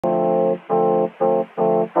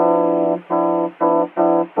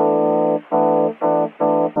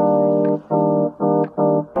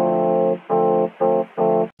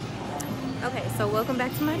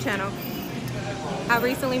back to my channel. I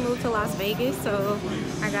recently moved to Las Vegas, so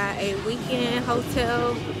I got a weekend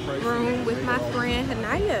hotel room with my friend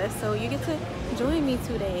Hanaya, so you get to join me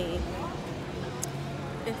today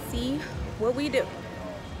and see what we do.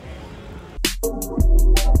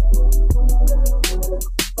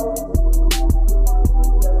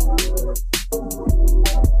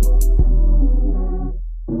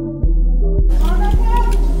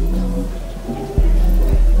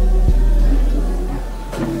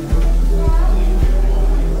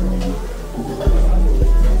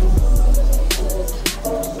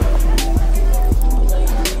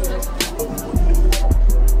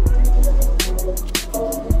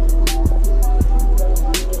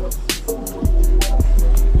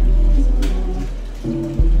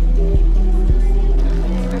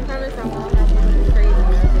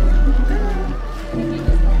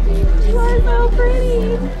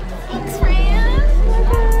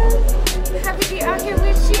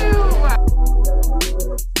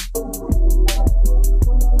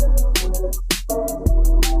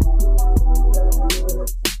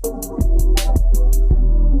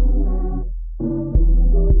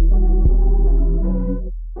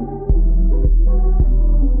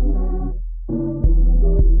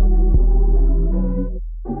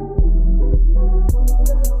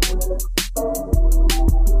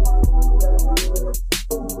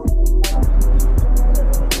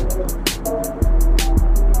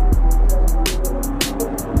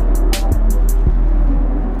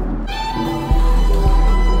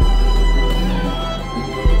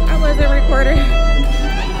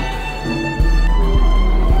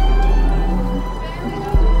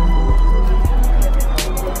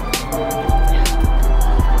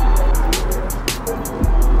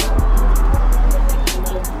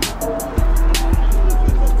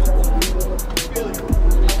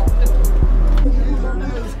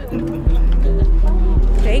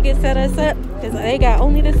 Set us up because they got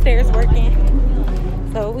only the stairs working,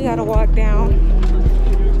 so we gotta walk down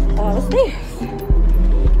all the stairs.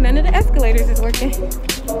 None of the escalators is working,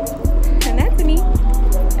 and that to me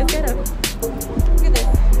is ghetto. Look at this.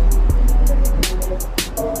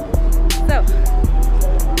 So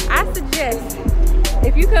I suggest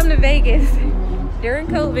if you come to Vegas during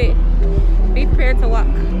COVID, be prepared to walk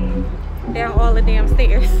down all the damn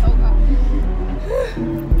stairs.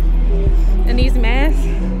 And these masks,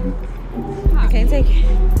 I can't take it.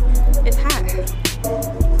 It's hot.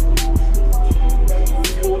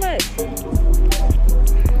 Too much.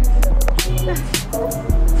 It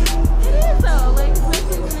is though, like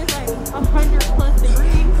especially when it's like 100+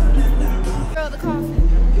 degrees. Girl, the coffee.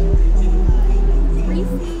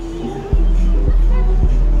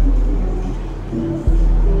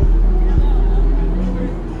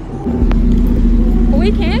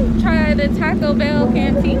 We can try the Taco Bell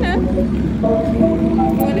Cantina. You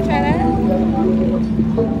want to try that?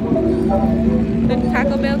 The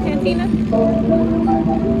Taco Bell Cantina?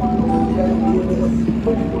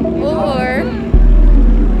 Or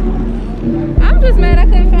I'm just mad I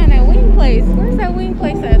couldn't find that wing place. Where's that wing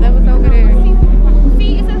place at? That was over there.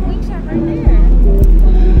 See, it says Wing Shack right there.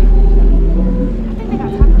 I think they got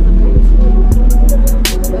tacos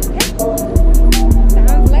up there. Okay.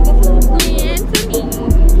 Sounds like a full plan to me.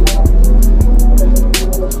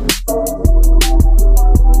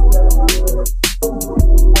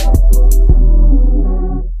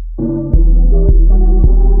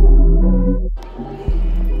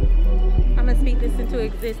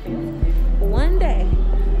 Existence. One day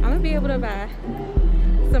I'm gonna be able to buy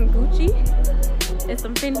some Gucci and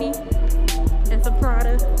some Fendi and some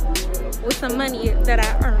Prada with some money that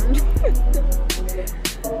I earned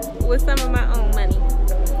with some of my own money.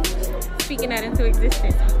 Speaking that into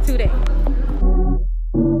existence today.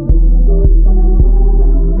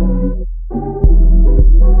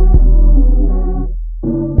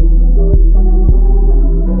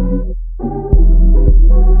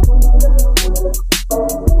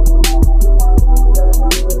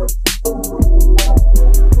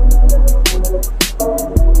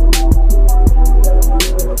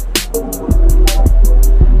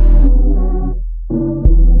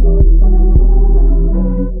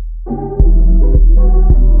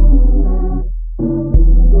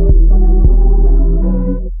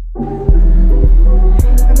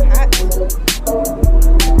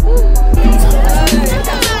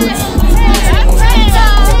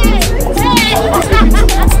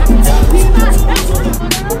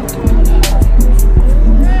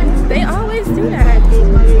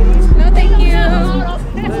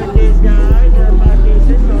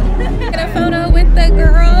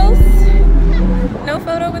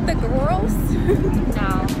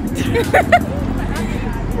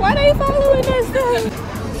 Why are they following us though?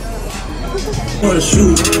 For the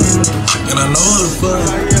shoot, and I know it's fun.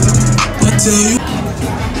 I tell you.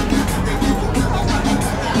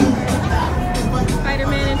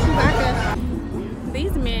 Spider-Man and Chewbacca.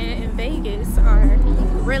 These men in Vegas are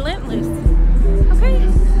relentless. Okay.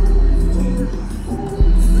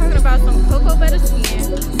 Talking about some cocoa butter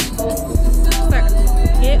skin. Sir,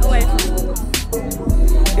 get away from me.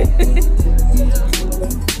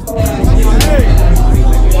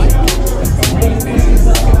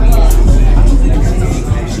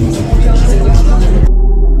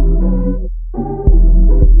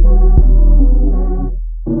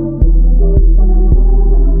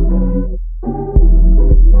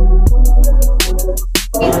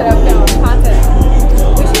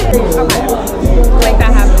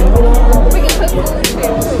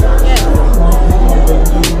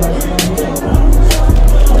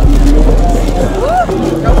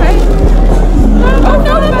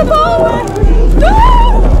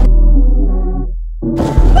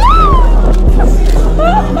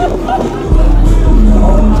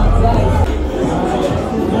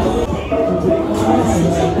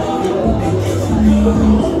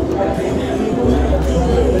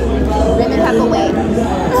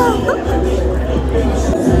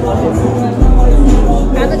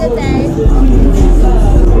 Have a good day.